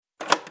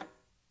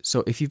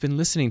So if you've been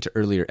listening to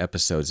earlier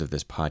episodes of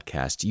this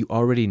podcast, you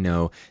already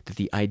know that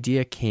the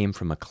idea came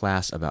from a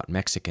class about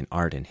Mexican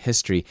art and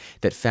history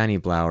that Fanny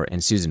Blauer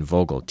and Susan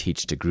Vogel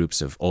teach to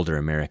groups of older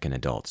American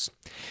adults.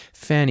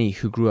 Fanny,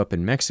 who grew up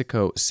in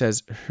Mexico,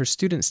 says her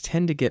students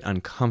tend to get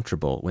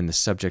uncomfortable when the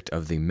subject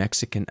of the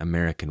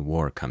Mexican-American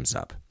War comes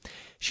up.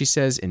 She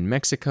says in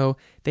Mexico,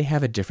 they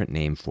have a different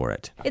name for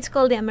it. It's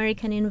called the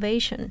American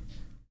Invasion.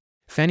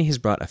 Fanny has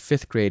brought a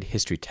 5th grade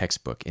history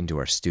textbook into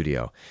our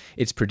studio.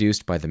 It's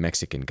produced by the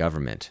Mexican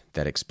government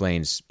that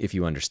explains, if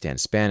you understand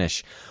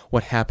Spanish,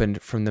 what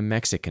happened from the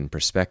Mexican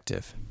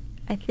perspective.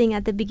 I think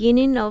at the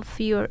beginning of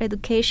your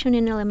education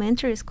in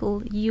elementary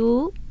school,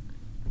 you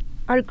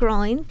are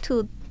growing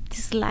to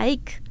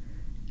dislike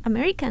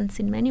Americans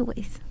in many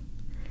ways.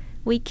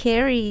 We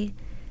carry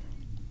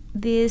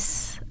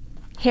this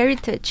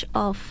heritage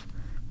of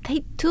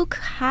they took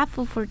half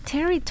of our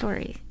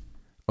territory.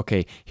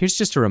 Okay, here's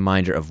just a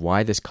reminder of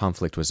why this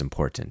conflict was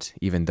important,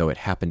 even though it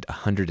happened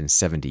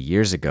 170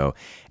 years ago,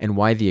 and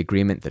why the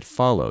agreement that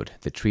followed,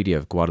 the Treaty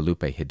of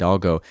Guadalupe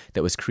Hidalgo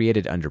that was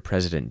created under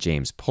President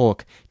James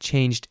Polk,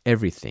 changed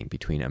everything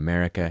between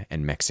America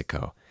and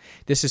Mexico.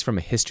 This is from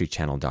a History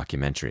Channel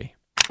documentary.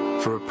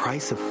 For a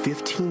price of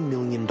 $15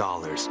 million,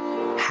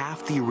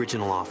 half the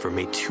original offer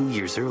made 2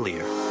 years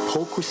earlier,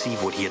 Polk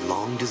received what he had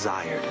long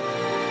desired,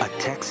 a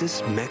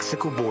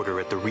Texas-Mexico border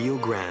at the Rio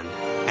Grande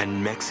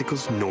and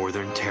Mexico's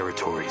northern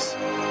territories.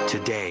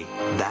 Today,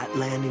 that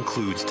land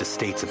includes the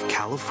states of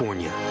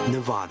California,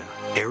 Nevada,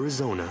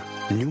 Arizona,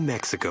 New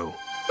Mexico,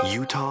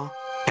 Utah,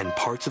 and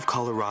parts of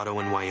Colorado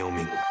and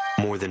Wyoming.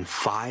 More than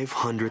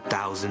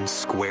 500,000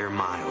 square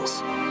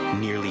miles,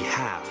 nearly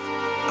half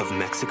of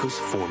Mexico's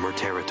former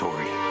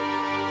territory.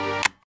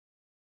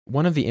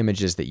 One of the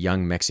images that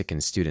young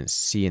Mexican students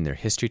see in their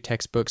history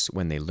textbooks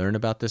when they learn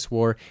about this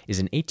war is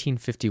an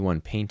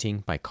 1851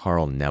 painting by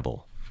Carl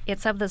Nebel.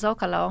 It's of the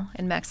Zocalo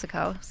in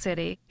Mexico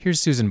City.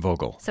 Here's Susan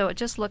Vogel. So it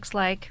just looks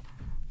like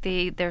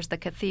there's the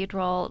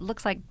cathedral. It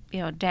looks like,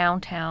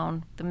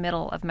 downtown, the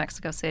middle of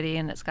Mexico City,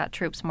 and it's got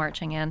troops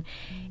marching in.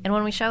 And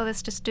when we show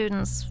this to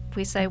students,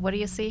 we say, what do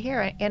you see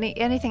here?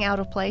 Anything out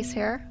of place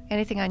here?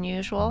 Anything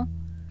unusual?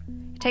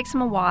 It takes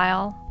them a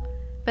while,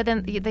 but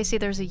then they see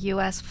there's a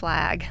U.S.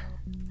 flag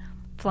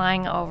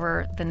flying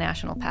over the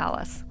National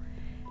Palace.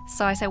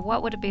 So I say,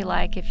 what would it be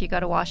like if you go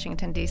to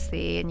Washington,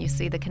 D.C., and you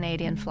see the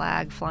Canadian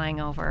flag flying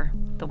over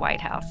the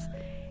White House?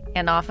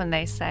 And often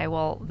they say,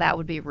 well, that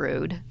would be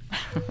rude.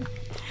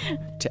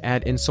 To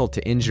add insult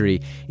to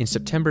injury, in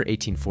September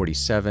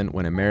 1847,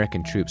 when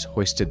American troops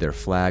hoisted their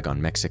flag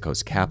on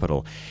Mexico's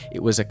capital,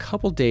 it was a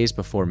couple days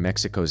before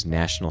Mexico's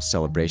national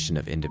celebration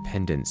of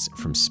independence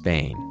from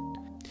Spain.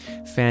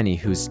 Fanny,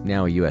 who's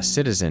now a U.S.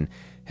 citizen,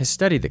 has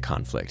studied the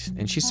conflict,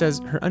 and she says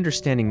her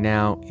understanding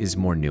now is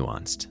more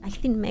nuanced. I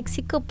think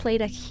Mexico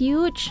played a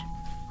huge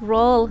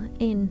role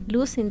in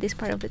losing this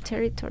part of the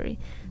territory.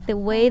 The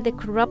way the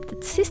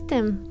corrupted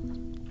system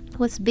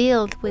was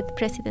built with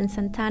President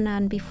Santana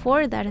and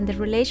before that, and the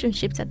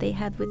relationships that they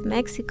had with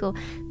Mexico,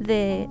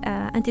 the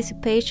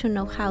anticipation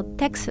of how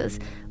Texas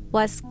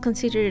was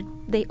considered,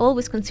 they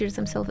always considered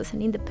themselves as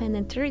an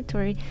independent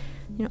territory.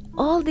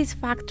 All these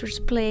factors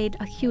played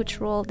a huge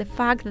role. The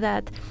fact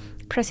that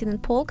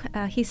President Polk,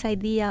 his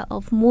idea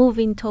of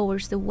moving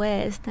towards the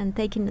West and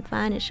taking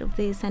advantage of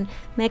this, and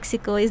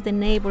Mexico is the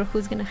neighbor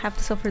who's going to have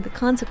to suffer the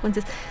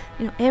consequences.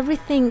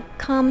 Everything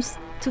comes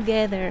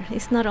together.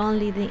 It's not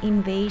only the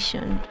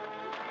invasion.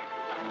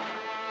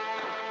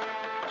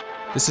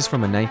 This is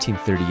from a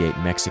 1938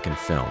 Mexican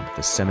film,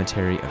 The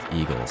Cemetery of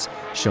Eagles,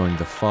 showing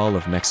the fall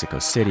of Mexico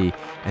City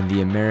and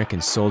the American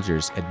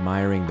soldiers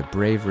admiring the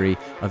bravery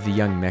of the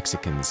young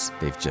Mexicans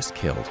they've just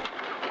killed.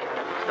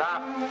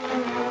 Stop.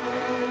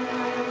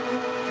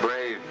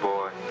 Brave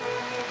boy.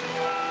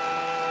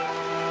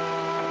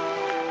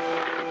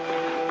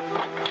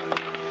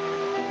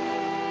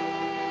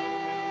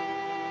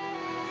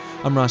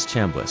 I'm Ross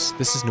Chambliss.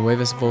 This is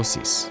Nuevas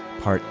Voces,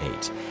 Part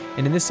 8.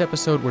 And in this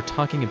episode, we're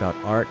talking about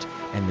art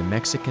and the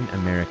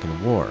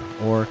Mexican-American War,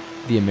 or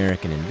the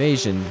American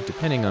Invasion,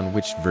 depending on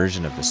which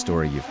version of the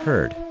story you've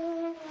heard.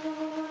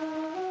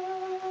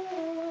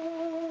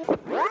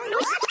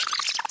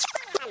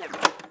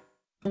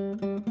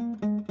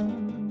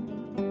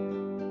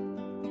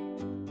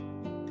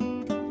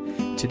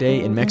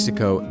 Today in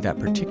Mexico, that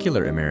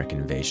particular American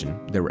invasion,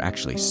 there were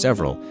actually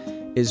several,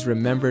 is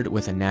remembered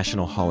with a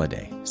national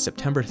holiday,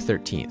 September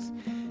 13th.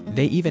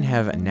 They even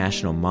have a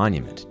national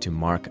monument to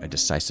mark a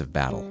decisive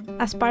battle.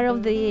 As part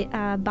of the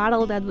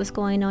battle that was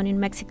going on in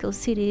Mexico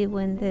City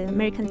when the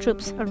American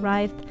troops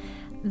arrived,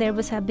 there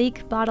was a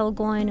big battle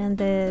going on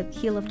the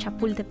hill of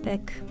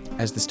Chapultepec.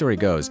 As the story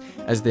goes,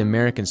 as the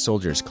American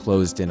soldiers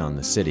closed in on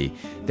the city,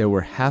 there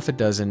were half a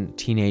dozen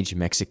teenage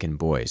Mexican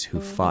boys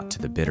who fought to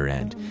the bitter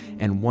end,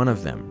 and one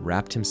of them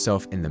wrapped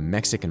himself in the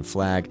Mexican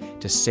flag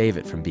to save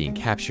it from being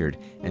captured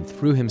and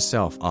threw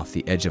himself off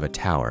the edge of a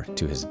tower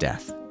to his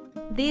death.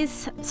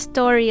 This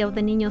story of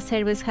the Niños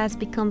Héroes has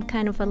become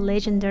kind of a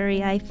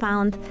legendary. I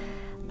found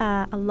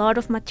a lot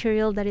of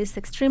material that is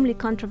extremely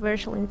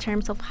controversial in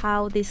terms of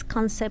how this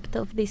concept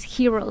of these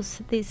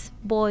heroes, these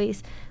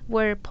boys,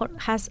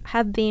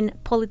 have been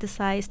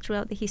politicized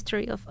throughout the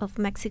history of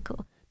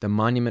Mexico. The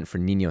Monument for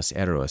Niños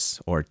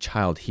Héroes, or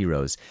Child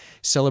Heroes,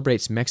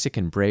 celebrates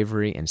Mexican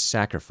bravery and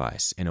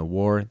sacrifice in a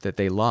war that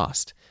they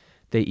lost.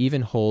 They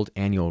even hold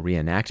annual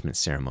reenactment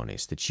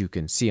ceremonies that you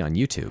can see on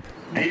YouTube.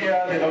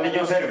 Día de los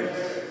Niños Héroes.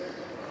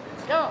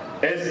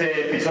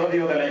 Este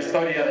episodio de la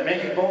historia de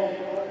México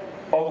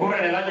ocurre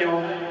en el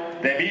año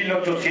de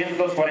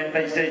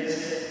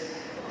 1846,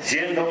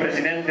 siendo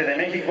presidente de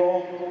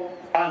México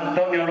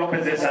Antonio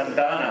López de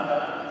Santa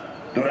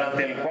Anna,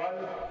 durante el cual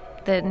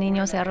The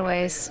Niños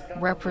Héroes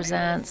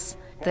represents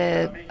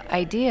the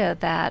idea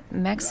that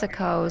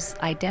Mexico's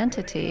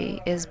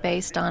identity is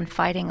based on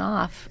fighting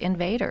off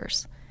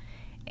invaders.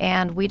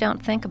 And we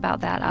don't think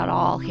about that at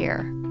all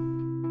here.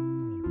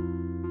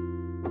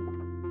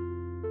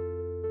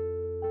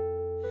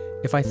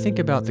 If I think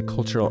about the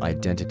cultural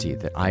identity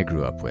that I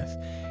grew up with,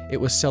 it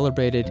was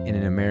celebrated in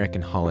an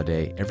American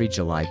holiday every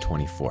July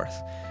 24th.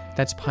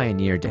 That's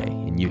Pioneer Day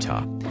in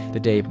Utah, the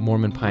day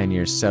Mormon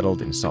pioneers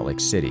settled in Salt Lake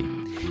City.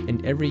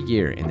 And every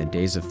year in the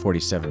Days of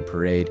 47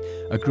 parade,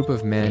 a group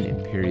of men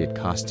in period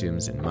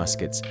costumes and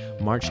muskets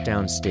marched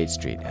down State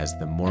Street as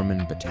the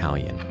Mormon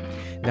Battalion.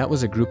 That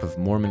was a group of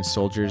Mormon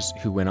soldiers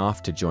who went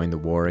off to join the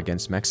war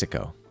against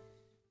Mexico.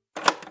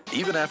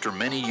 Even after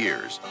many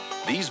years,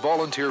 these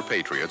volunteer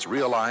patriots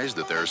realized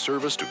that their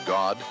service to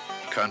God,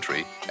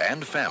 country,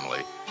 and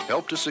family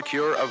helped to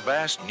secure a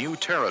vast new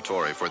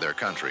territory for their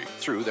country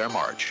through their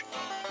march,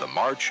 the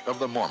March of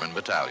the Mormon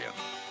Battalion.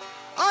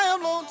 I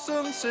am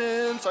lonesome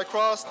since I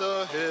crossed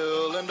the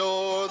hill and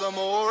o'er the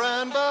moor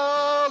and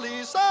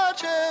valley.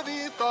 Such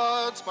heavy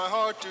thoughts my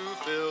heart do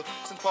fill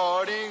since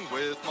parting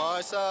with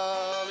my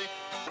Sally.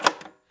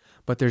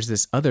 But there's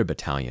this other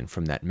battalion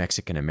from that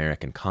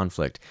Mexican-American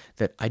conflict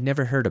that I'd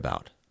never heard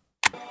about.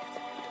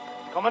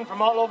 Coming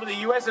from all over the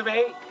US of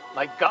A,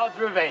 like God's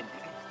revenge.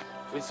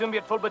 We'll soon be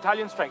at full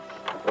battalion strength.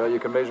 Well, you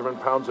can measure in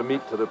pounds of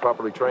meat to the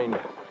properly trained.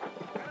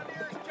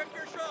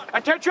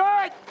 Attention!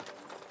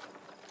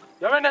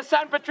 You're in the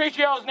San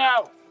Patricios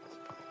now.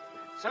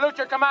 Salute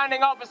your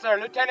commanding officer,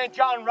 Lieutenant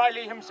John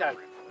Riley himself.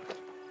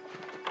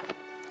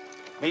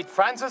 Meet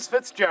Francis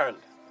Fitzgerald,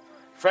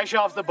 fresh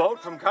off the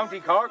boat from County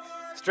Cork,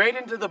 straight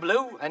into the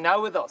blue, and now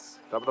with us.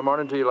 Top of the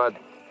morning to you, lad.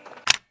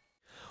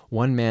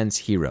 One Man's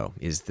Hero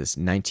is this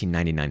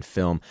 1999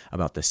 film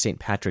about the St.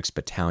 Patrick's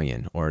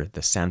Battalion, or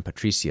the San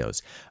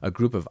Patricios, a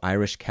group of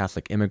Irish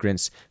Catholic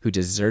immigrants who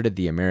deserted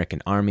the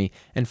American army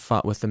and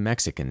fought with the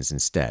Mexicans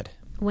instead.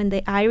 When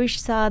the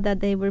Irish saw that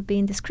they were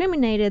being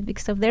discriminated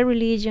because of their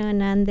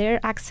religion and their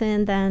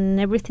accent and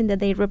everything that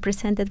they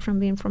represented from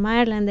being from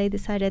Ireland, they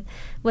decided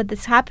what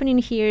is happening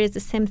here is the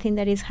same thing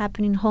that is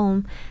happening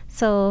home.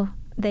 So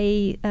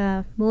they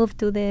moved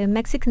to the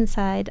Mexican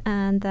side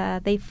and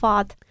they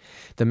fought.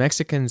 The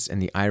Mexicans and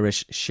the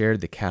Irish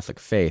shared the Catholic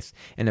faith,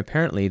 and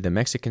apparently the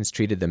Mexicans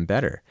treated them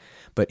better.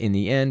 But in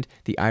the end,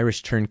 the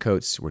Irish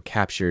turncoats were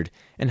captured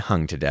and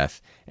hung to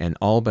death, and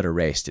all but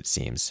erased, it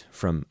seems,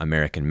 from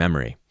American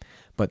memory.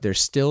 But they're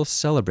still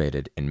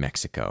celebrated in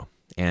Mexico,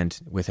 and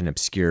with an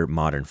obscure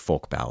modern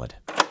folk ballad.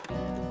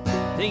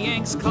 The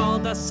Yanks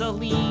called us a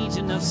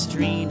legion of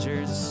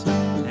strangers,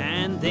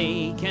 and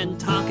they can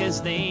talk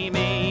as they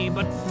may,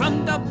 but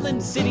from Dublin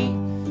City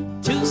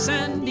to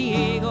San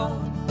Diego,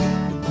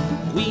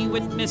 we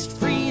witnessed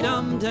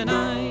freedom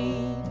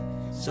denied.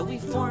 So we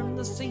formed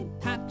the St.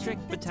 Patrick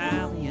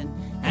Battalion,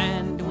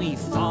 and we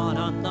fought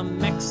on the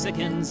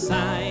Mexican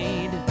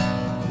side.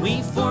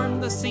 We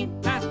formed the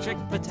St. Patrick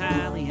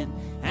Battalion,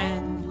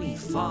 and we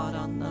fought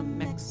on the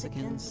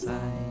Mexican side.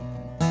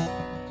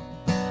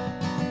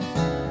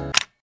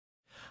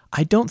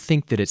 I don't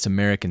think that its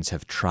Americans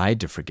have tried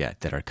to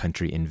forget that our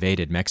country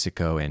invaded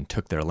Mexico and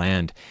took their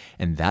land,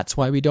 and that's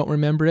why we don't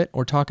remember it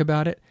or talk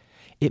about it.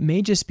 It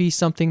may just be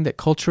something that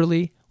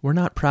culturally we're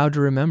not proud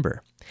to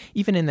remember.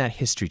 Even in that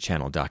History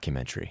Channel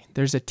documentary,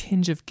 there's a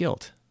tinge of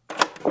guilt.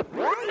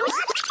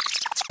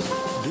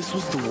 This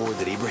was the war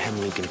that Abraham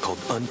Lincoln called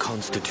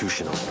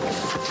unconstitutional,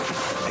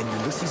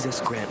 and Ulysses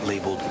S. Grant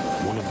labeled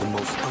one of the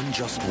most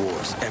unjust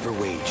wars ever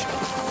waged.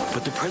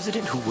 But the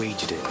president who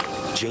waged it,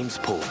 James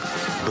Polk,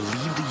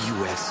 believed the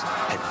U.S.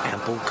 had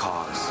ample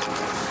cause.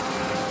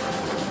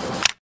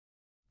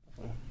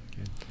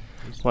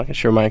 Well, I can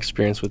share my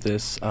experience with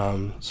this.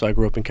 So I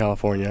grew up in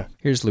California.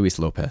 Here's Luis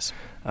Lopez.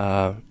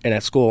 And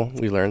at school,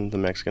 we learned the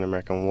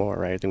Mexican-American War,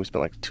 right? I think we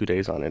spent like 2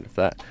 days on it, if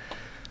that.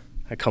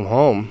 I come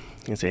home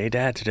and say, "Hey,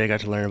 Dad, today I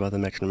got to learn about the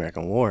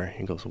Mexican-American War."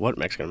 He goes, "What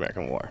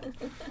Mexican-American War?"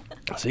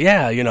 I say,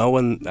 "Yeah,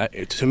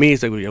 to me,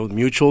 it's like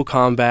mutual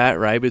combat,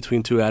 right,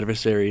 between two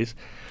adversaries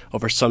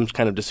over some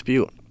kind of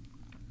dispute."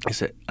 I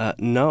said,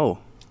 "No.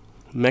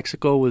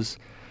 Mexico was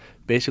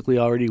basically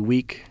already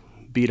weak,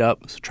 beat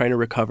up, trying to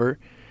recover,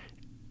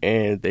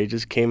 and they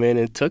just came in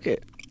and took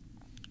it,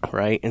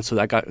 right?" And so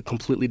I got a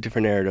completely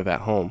different narrative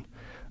at home.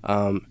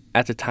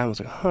 At the time, I was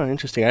like,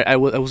 interesting. I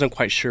wasn't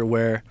quite sure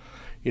where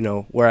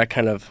I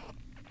kind of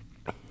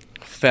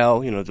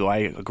fell. Do I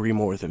agree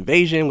more with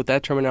invasion, with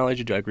that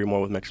terminology? Do I agree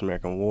more with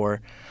Mexican-American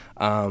War?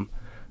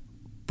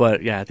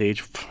 But yeah, at the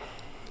age of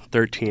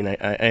 13,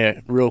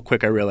 I real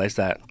quick I realized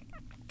that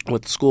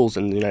what schools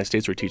in the United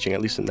States were teaching,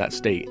 at least in that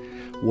state,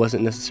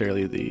 wasn't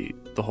necessarily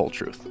the whole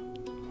truth,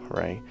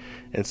 right?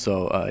 And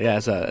so,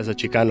 as a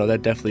Chicano,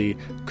 that definitely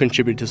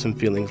contributed to some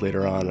feelings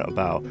later on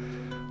about,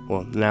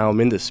 well, now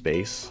I'm in this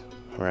space,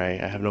 right?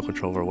 I have no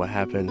control over what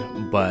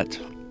happened, but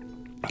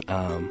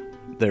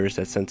there is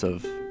that sense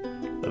of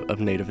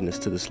nativeness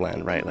to this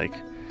land, right? Like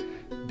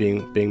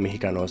being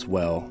Mexicano as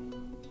well.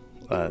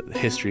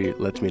 History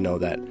lets me know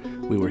that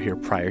we were here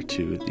prior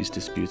to these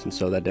disputes, and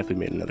so that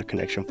definitely made another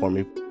connection for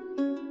me.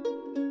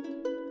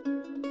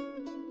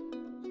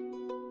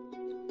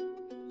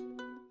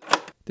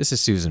 This is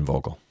Susan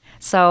Vogel.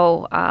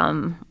 So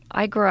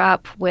I grew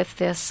up with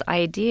this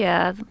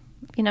idea,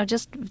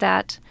 just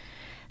that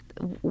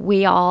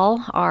we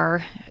all,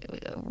 our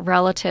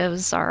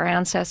relatives, our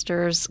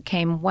ancestors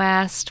came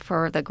west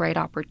for the great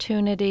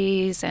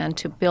opportunities and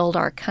to build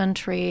our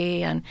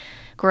country, and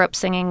grew up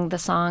singing the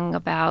song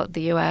about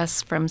the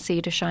U.S. from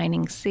sea to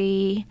shining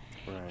sea,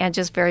 and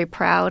just very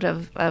proud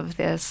of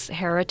this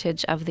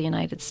heritage of the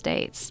United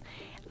States.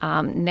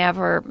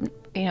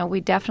 We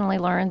definitely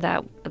learned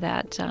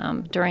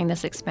that during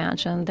this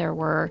expansion there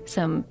were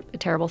some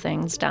terrible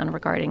things done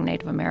regarding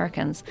Native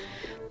Americans.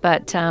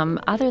 But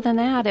other than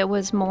that, it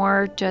was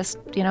more just,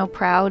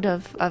 proud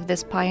of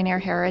this pioneer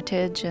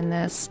heritage and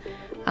this,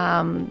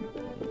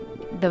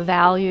 the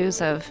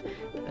values of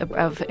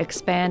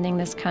expanding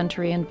this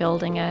country and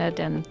building it,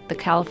 and the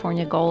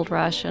California Gold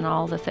Rush and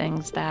all the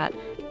things that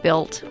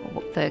built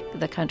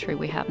the country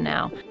we have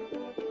now.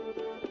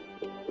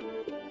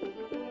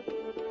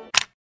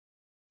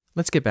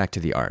 Let's get back to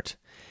the art.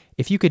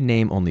 If you could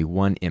name only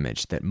one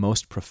image that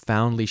most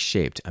profoundly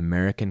shaped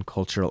American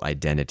cultural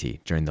identity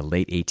during the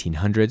late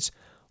 1800s,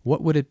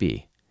 what would it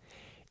be?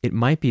 It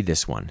might be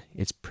this one.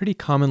 It's pretty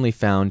commonly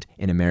found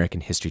in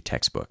American history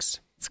textbooks.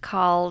 It's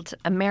called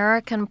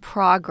American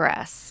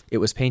Progress. It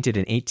was painted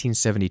in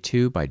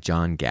 1872 by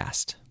John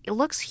Gast. It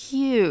looks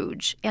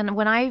huge. And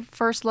when I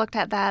first looked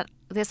at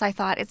this, I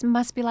thought, it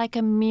must be like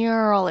a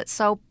mural. It's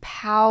so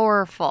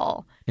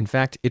powerful. In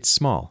fact, it's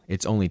small.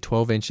 It's only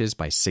 12 inches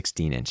by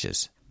 16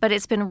 inches. But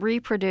it's been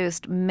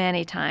reproduced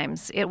many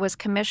times. It was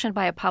commissioned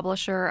by a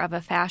publisher of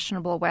a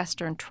fashionable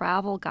Western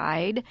travel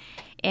guide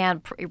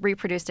and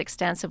reproduced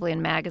extensively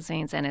in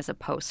magazines and as a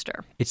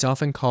poster. It's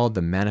often called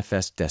the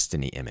Manifest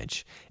Destiny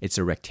image. It's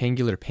a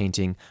rectangular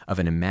painting of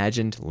an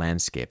imagined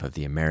landscape of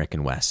the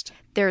American West.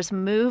 There's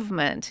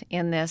movement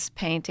in this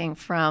painting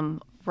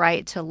from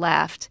right to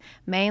left,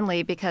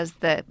 mainly because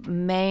the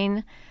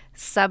main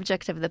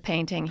subject of the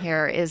painting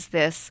here is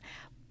this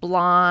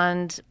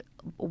blonde,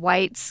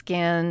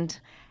 white-skinned,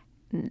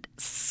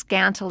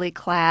 scantily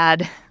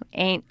clad,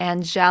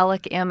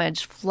 angelic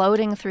image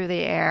floating through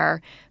the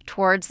air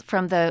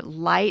from the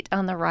light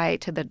on the right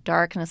to the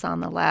darkness on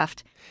the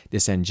left.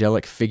 This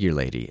angelic figure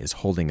lady is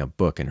holding a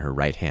book in her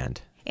right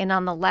hand. And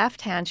on the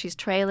left hand, she's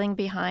trailing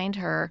behind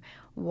her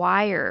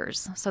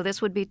wires. So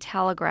this would be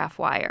telegraph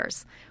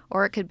wires,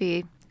 or it could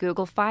be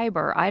Google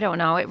Fiber. I don't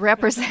know. It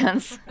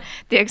represents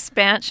the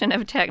expansion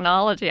of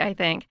technology, I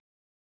think.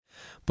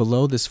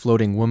 Below this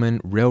floating woman,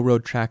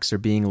 railroad tracks are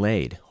being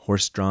laid,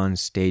 horse-drawn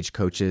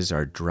stagecoaches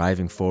are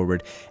driving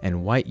forward,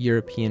 and white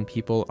European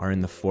people are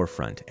in the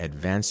forefront,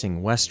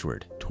 advancing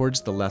westward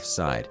towards the left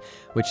side,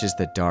 which is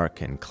the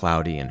dark and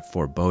cloudy and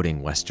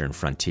foreboding western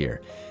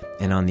frontier.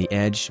 And on the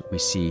edge, we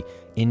see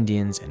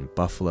Indians and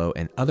buffalo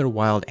and other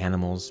wild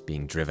animals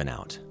being driven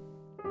out.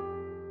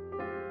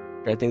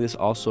 I think this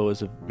also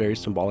is very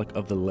symbolic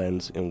of the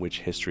lens in which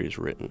history is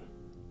written,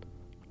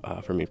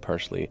 for me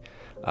personally.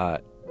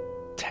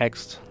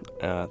 Text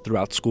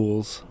throughout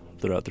schools,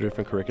 throughout the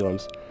different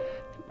curriculums,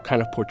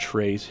 kind of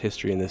portrays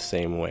history in this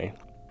same way.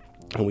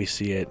 And we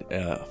see it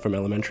from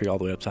elementary all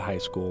the way up to high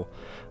school,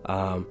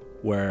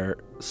 where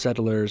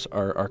settlers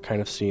are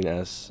kind of seen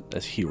as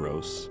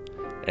heroes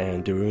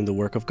and doing the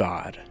work of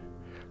God.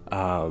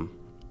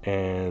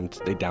 And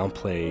they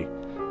downplay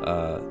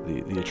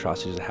the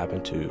atrocities that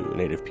happen to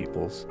Native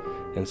peoples.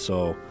 And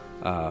so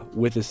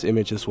with this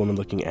image, this woman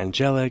looking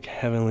angelic,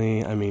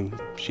 heavenly,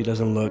 she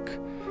doesn't look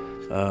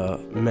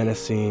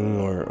menacing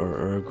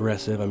or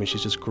aggressive.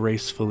 She's just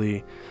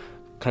gracefully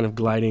kind of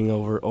gliding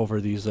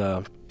over these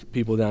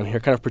people down here,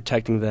 kind of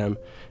protecting them,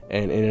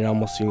 and it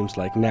almost seems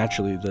like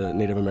naturally the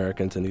Native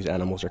Americans and these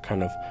animals are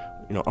kind of,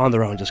 on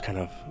their own, just kind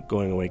of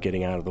going away,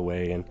 getting out of the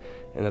way, and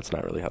that's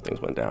not really how things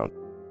went down.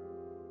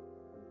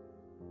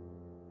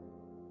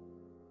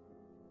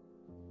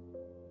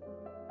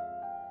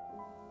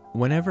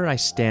 Whenever I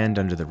stand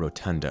under the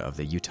rotunda of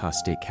the Utah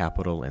State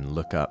Capitol and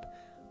look up,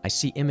 I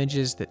see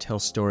images that tell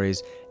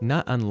stories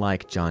not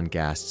unlike John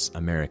Gast's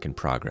American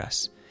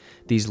Progress.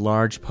 These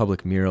large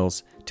public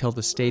murals tell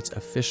the state's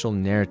official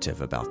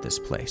narrative about this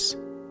place.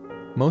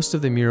 Most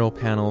of the mural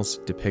panels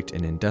depict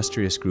an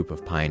industrious group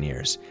of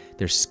pioneers,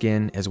 their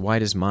skin as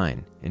white as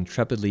mine,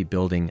 intrepidly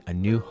building a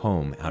new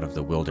home out of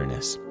the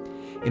wilderness.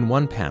 In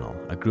one panel,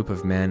 a group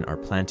of men are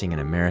planting an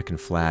American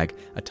flag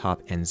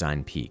atop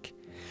Ensign Peak.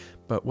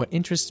 But what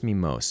interests me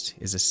most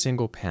is a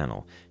single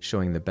panel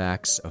showing the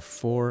backs of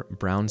 4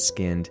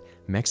 brown-skinned,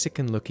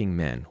 Mexican-looking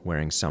men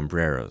wearing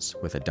sombreros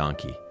with a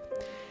donkey.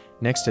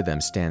 Next to them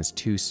stands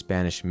 2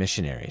 Spanish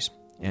missionaries,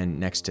 and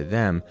next to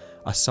them,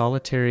 a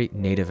solitary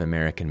Native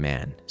American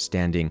man,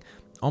 standing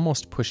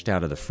almost pushed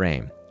out of the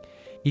frame.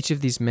 Each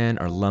of these men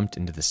are lumped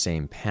into the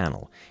same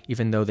panel,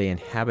 even though they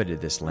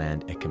inhabited this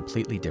land at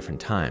completely different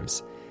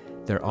times.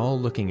 They're all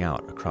looking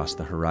out across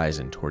the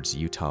horizon towards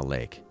Utah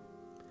Lake.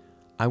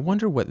 I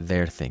wonder what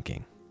they're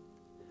thinking.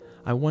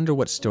 I wonder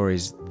what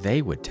stories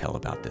they would tell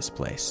about this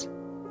place.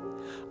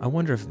 I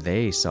wonder if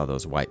they saw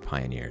those white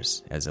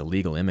pioneers as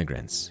illegal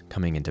immigrants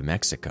coming into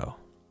Mexico.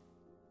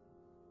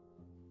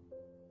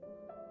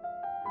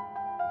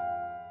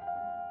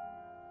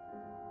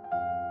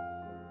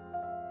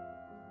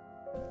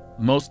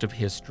 Most of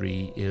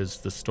history is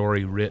the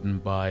story written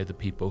by the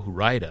people who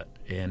write it.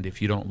 And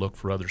if you don't look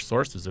for other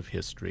sources of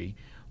history,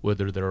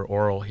 whether they're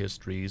oral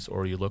histories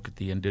or you look at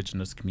the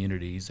indigenous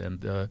communities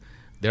and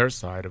their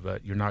side of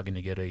it, you're not going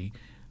to get a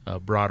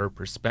broader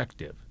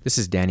perspective. This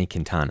is Danny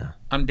Quintana.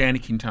 I'm Danny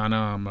Quintana.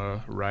 I'm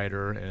a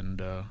writer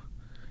and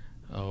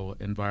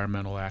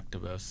environmental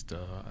activist.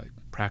 I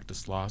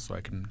practice law so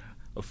I can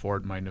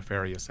afford my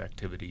nefarious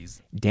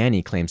activities.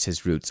 Danny claims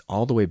his roots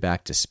all the way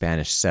back to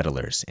Spanish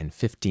settlers in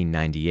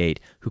 1598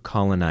 who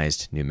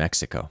colonized New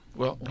Mexico.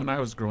 Well, when I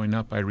was growing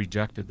up, I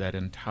rejected that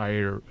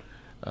entire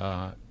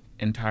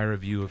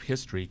view of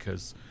history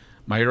because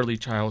my early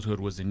childhood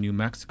was in New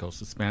Mexico,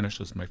 so Spanish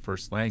was my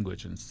first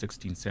language in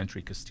 16th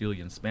century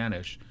Castilian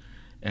Spanish,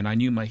 and I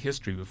knew my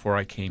history before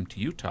I came to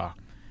Utah.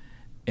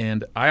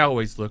 And I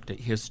always looked at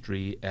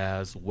history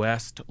as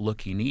west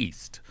looking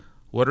east.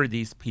 What are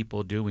these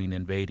people doing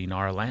invading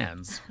our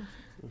lands?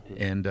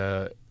 And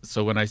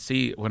so when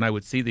I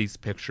would see these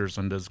pictures,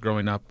 and as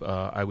growing up,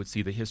 I would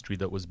see the history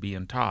that was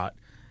being taught,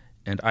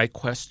 and I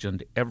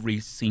questioned every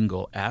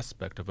single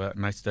aspect of it,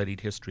 and I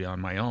studied history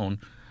on my own,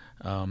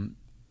 and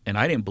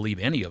I didn't believe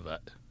any of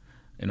it.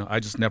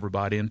 I just never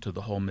bought into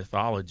the whole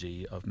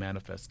mythology of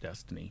Manifest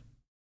Destiny.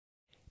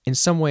 In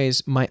some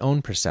ways, my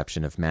own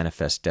perception of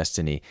Manifest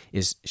Destiny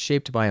is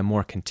shaped by a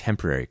more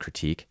contemporary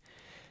critique.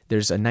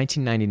 There's a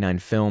 1999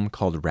 film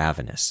called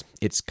Ravenous.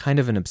 It's kind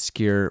of an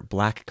obscure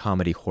black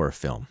comedy horror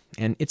film,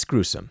 and it's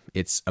gruesome.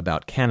 It's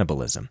about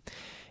cannibalism.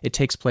 It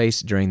takes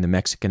place during the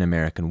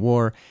Mexican-American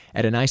War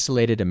at an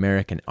isolated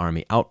American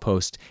Army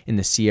outpost in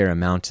the Sierra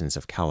Mountains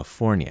of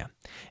California.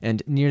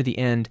 And near the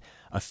end,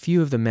 a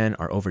few of the men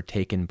are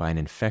overtaken by an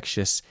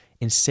infectious,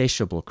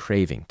 insatiable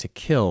craving to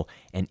kill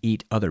and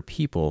eat other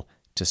people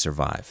to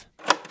survive.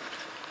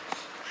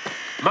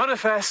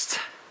 Manifest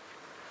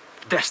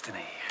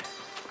Destiny.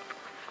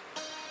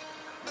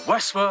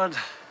 Westward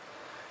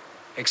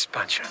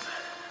expansion.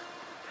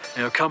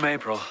 Come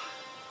April,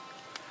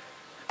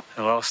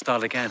 it'll all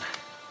start again.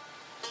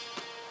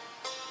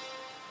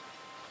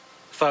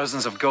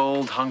 Thousands of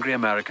gold-hungry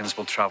Americans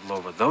will travel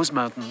over those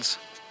mountains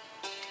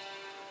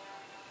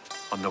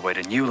on their way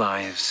to new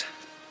lives,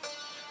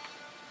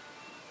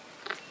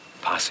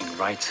 passing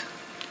right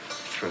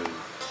through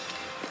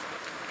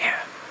here.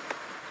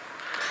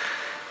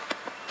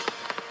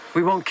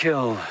 We won't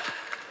kill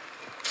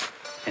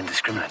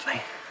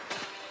indiscriminately.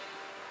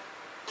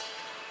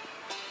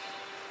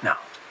 No,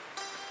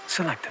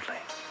 selectively.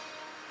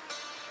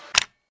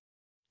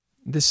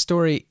 This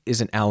story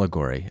is an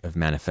allegory of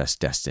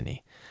Manifest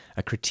Destiny,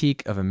 a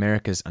critique of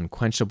America's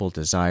unquenchable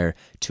desire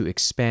to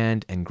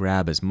expand and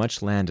grab as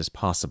much land as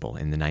possible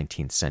in the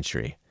 19th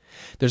century.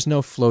 There's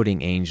no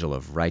floating angel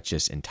of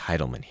righteous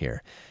entitlement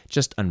here,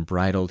 just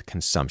unbridled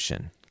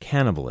consumption,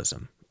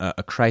 cannibalism,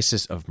 a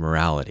crisis of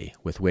morality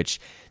with which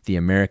the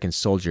American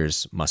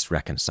soldiers must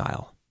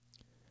reconcile.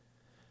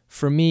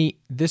 For me,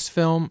 this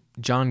film,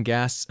 John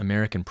Gast's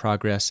American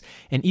Progress,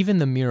 and even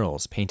the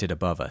murals painted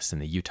above us in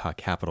the Utah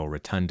Capitol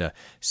Rotunda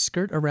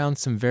skirt around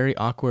some very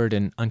awkward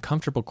and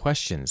uncomfortable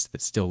questions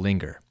that still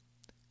linger.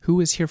 Who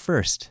was here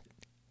first?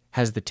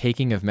 Has the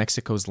taking of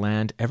Mexico's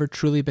land ever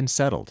truly been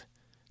settled?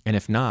 And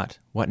if not,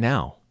 what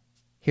now?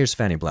 Here's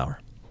Fanny Blauer.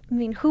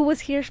 Who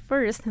was here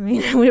first?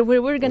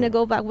 We're going to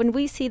go back. When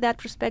we see that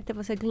perspective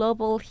as a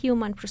global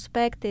human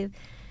perspective,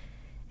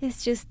 it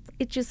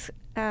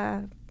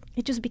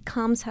just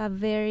becomes a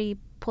very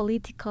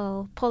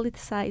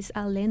politicized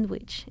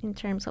language in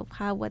terms of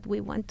what we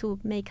want to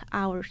make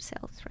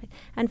ourselves, right?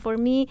 And for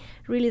me,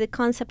 really, the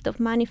concept of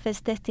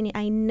Manifest Destiny,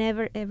 I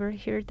never ever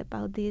heard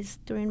about this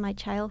during my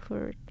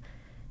childhood.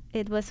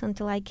 It was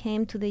until I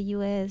came to the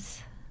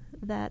U.S.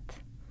 that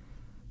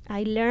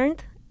I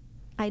learned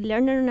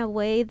in a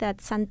way that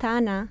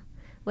Santana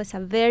was a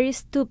very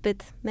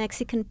stupid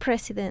Mexican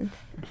president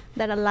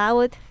that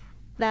allowed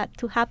that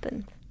to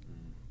happen.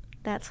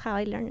 That's how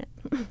I learned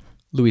it.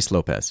 Luis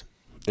Lopez.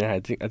 Yeah, I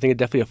think it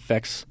definitely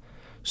affects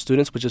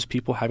students, but just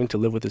people having to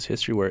live with this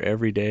history where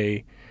every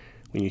day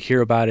when you hear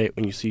about it,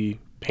 when you see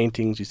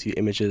paintings, you see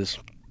images,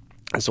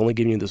 it's only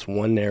giving you this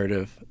one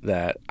narrative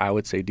that I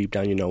would say deep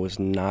down is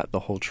not the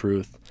whole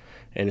truth.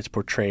 and it's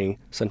portraying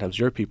sometimes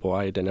your people.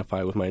 I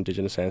identify with my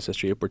indigenous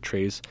ancestry. It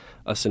portrays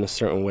us in a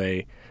certain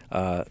way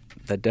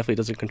that definitely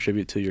doesn't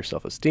contribute to your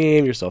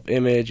self-esteem, your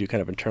self-image. You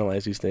kind of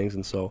internalize these things,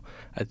 and so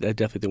I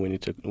definitely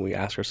think we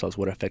ask ourselves,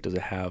 what effect does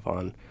it have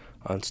on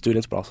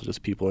students, but also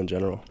just people in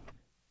general.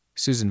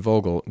 Susan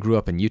Vogel grew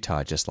up in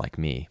Utah just like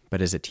me, but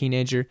as a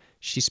teenager,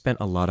 she spent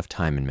a lot of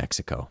time in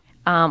Mexico.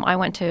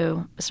 I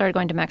started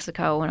going to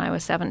Mexico when I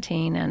was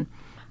 17, and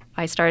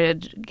I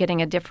started getting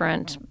a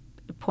different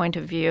point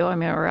of view,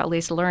 or at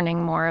least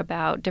learning more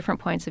about different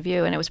points of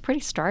view, and it was pretty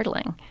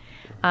startling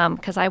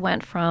because I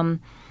went from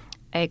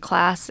a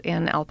class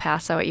in El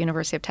Paso at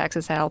University of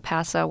Texas at El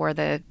Paso where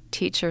the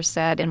teacher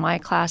said, in my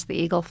class, the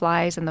eagle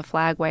flies and the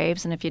flag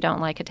waves, and if you don't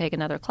like it, take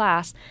another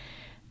class.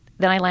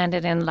 Then I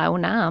landed in La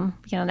UNAM,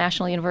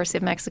 National University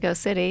of Mexico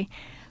City,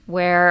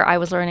 where I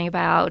was learning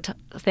about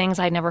things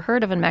I'd never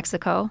heard of in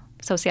Mexico,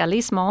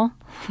 socialismo,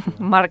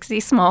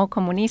 marxismo,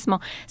 comunismo.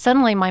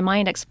 Suddenly my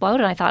mind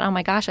exploded. I thought, oh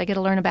my gosh, I get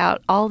to learn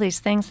about all these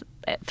things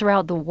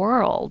throughout the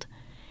world.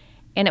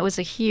 And it was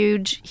a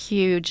huge,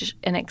 huge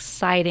and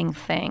exciting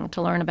thing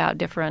to learn about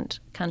different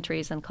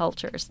countries and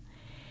cultures.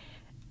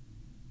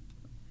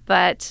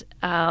 But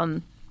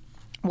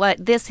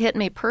what this hit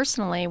me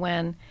personally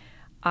when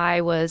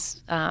I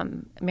was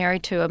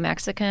married to a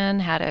Mexican,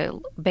 had a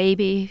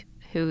baby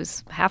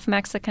who's half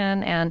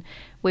Mexican, and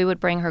we would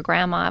bring her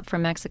grandma up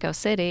from Mexico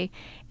City,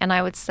 and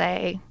I would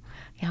say,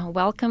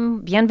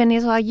 welcome,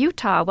 bienvenido a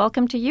Utah,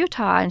 welcome to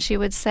Utah, and she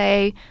would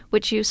say,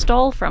 which you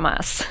stole from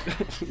us.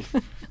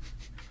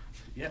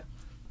 Yeah.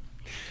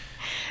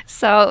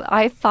 So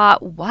I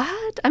thought,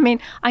 what?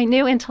 I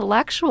knew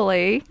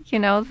intellectually,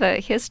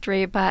 the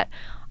history, but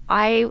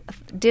I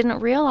didn't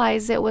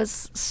realize it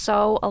was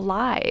so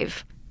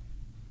alive.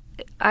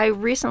 I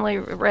recently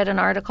read an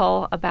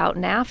article about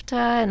NAFTA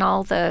and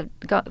all the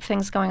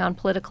things going on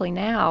politically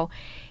now,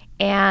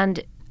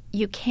 and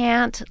you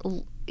can't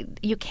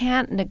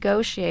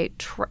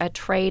negotiate a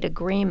trade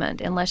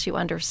agreement unless you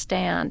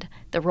understand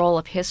the role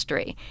of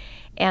history.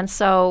 And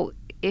so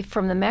if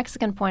from the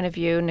Mexican point of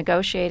view,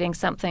 negotiating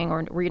something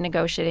or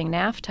renegotiating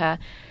NAFTA,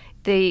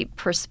 the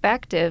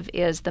perspective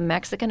is the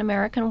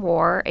Mexican-American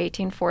War,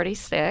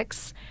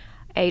 1846,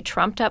 a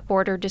trumped-up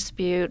border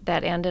dispute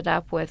that ended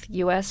up with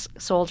U.S.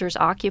 soldiers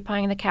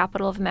occupying the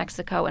capital of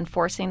Mexico and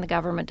forcing the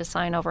government to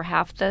sign over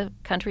half the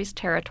country's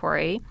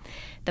territory,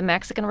 the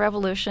Mexican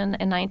Revolution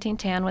in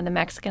 1910 when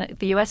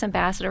the U.S.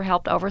 ambassador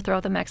helped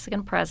overthrow the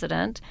Mexican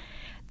president,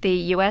 the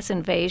U.S.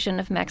 invasion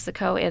of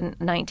Mexico in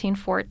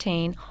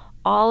 1914.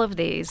 All of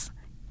these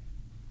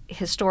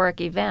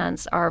historic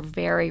events are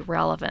very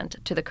relevant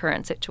to the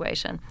current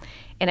situation.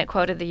 And it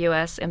quoted the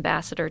U.S.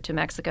 ambassador to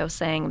Mexico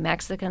saying,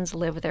 Mexicans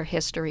live their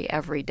history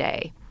every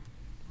day.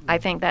 I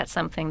think that's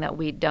something that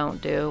we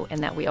don't do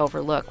and that we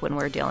overlook when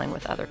we're dealing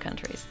with other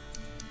countries.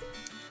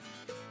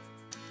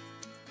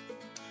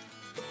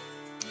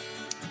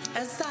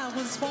 As I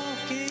was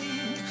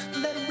walking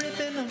that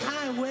ribbon of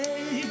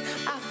highway,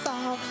 I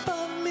saw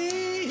above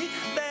me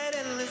that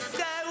endless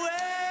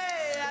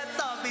skyway. I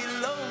saw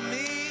below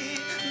me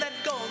that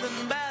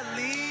golden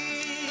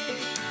valley.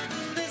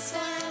 This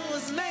land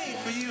was made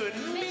for you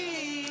and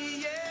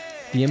me. Yeah.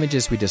 The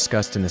images we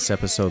discussed in this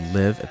episode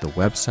live at the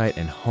website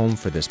and home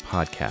for this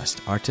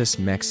podcast,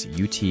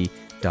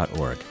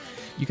 artistmexut.org.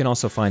 You can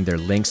also find their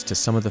links to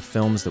some of the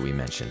films that we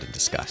mentioned and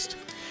discussed.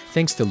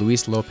 Thanks to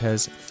Luis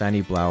Lopez,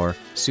 Fanny Blauer,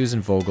 Susan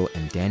Vogel,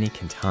 and Danny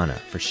Quintana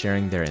for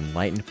sharing their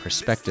enlightened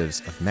perspectives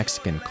of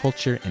Mexican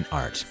culture and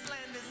art.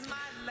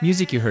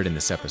 Music you heard in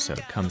this episode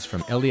comes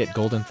from Elliot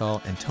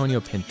Goldenthal, Antonio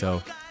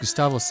Pinto,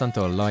 Gustavo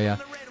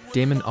Santaolalla,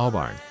 Damon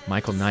Albarn,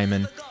 Michael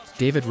Nyman,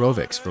 David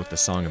Rovics wrote the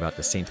song about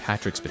the St.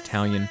 Patrick's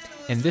Battalion,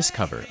 and this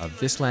cover of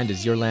This Land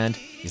Is Your Land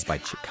is by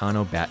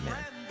Chicano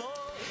Batman.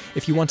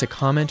 If you want to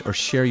comment or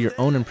share your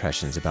own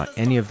impressions about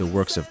any of the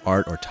works of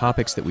art or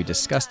topics that we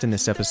discussed in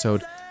this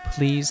episode,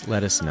 please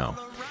let us know.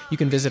 You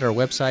can visit our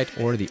website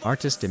or the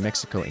Artists de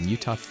Mexico in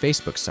Utah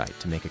Facebook site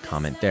to make a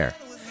comment there.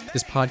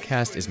 This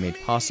podcast is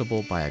made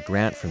possible by a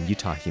grant from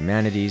Utah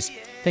Humanities,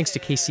 thanks to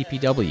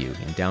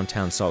KCPW in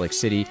downtown Salt Lake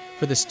City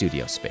for the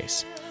studio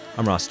space.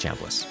 I'm Ross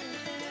Chambliss.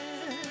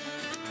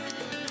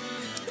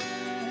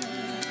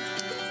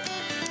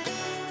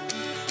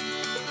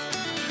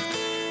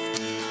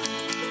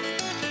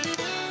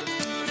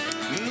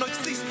 No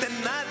existe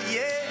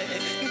nadie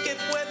que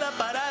pueda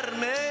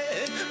pararme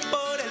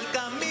por el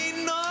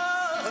camino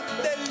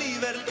de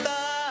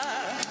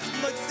libertad.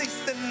 No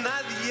existe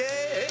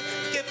nadie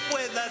que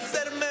pueda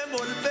hacerme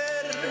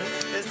volver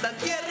esta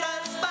tierra.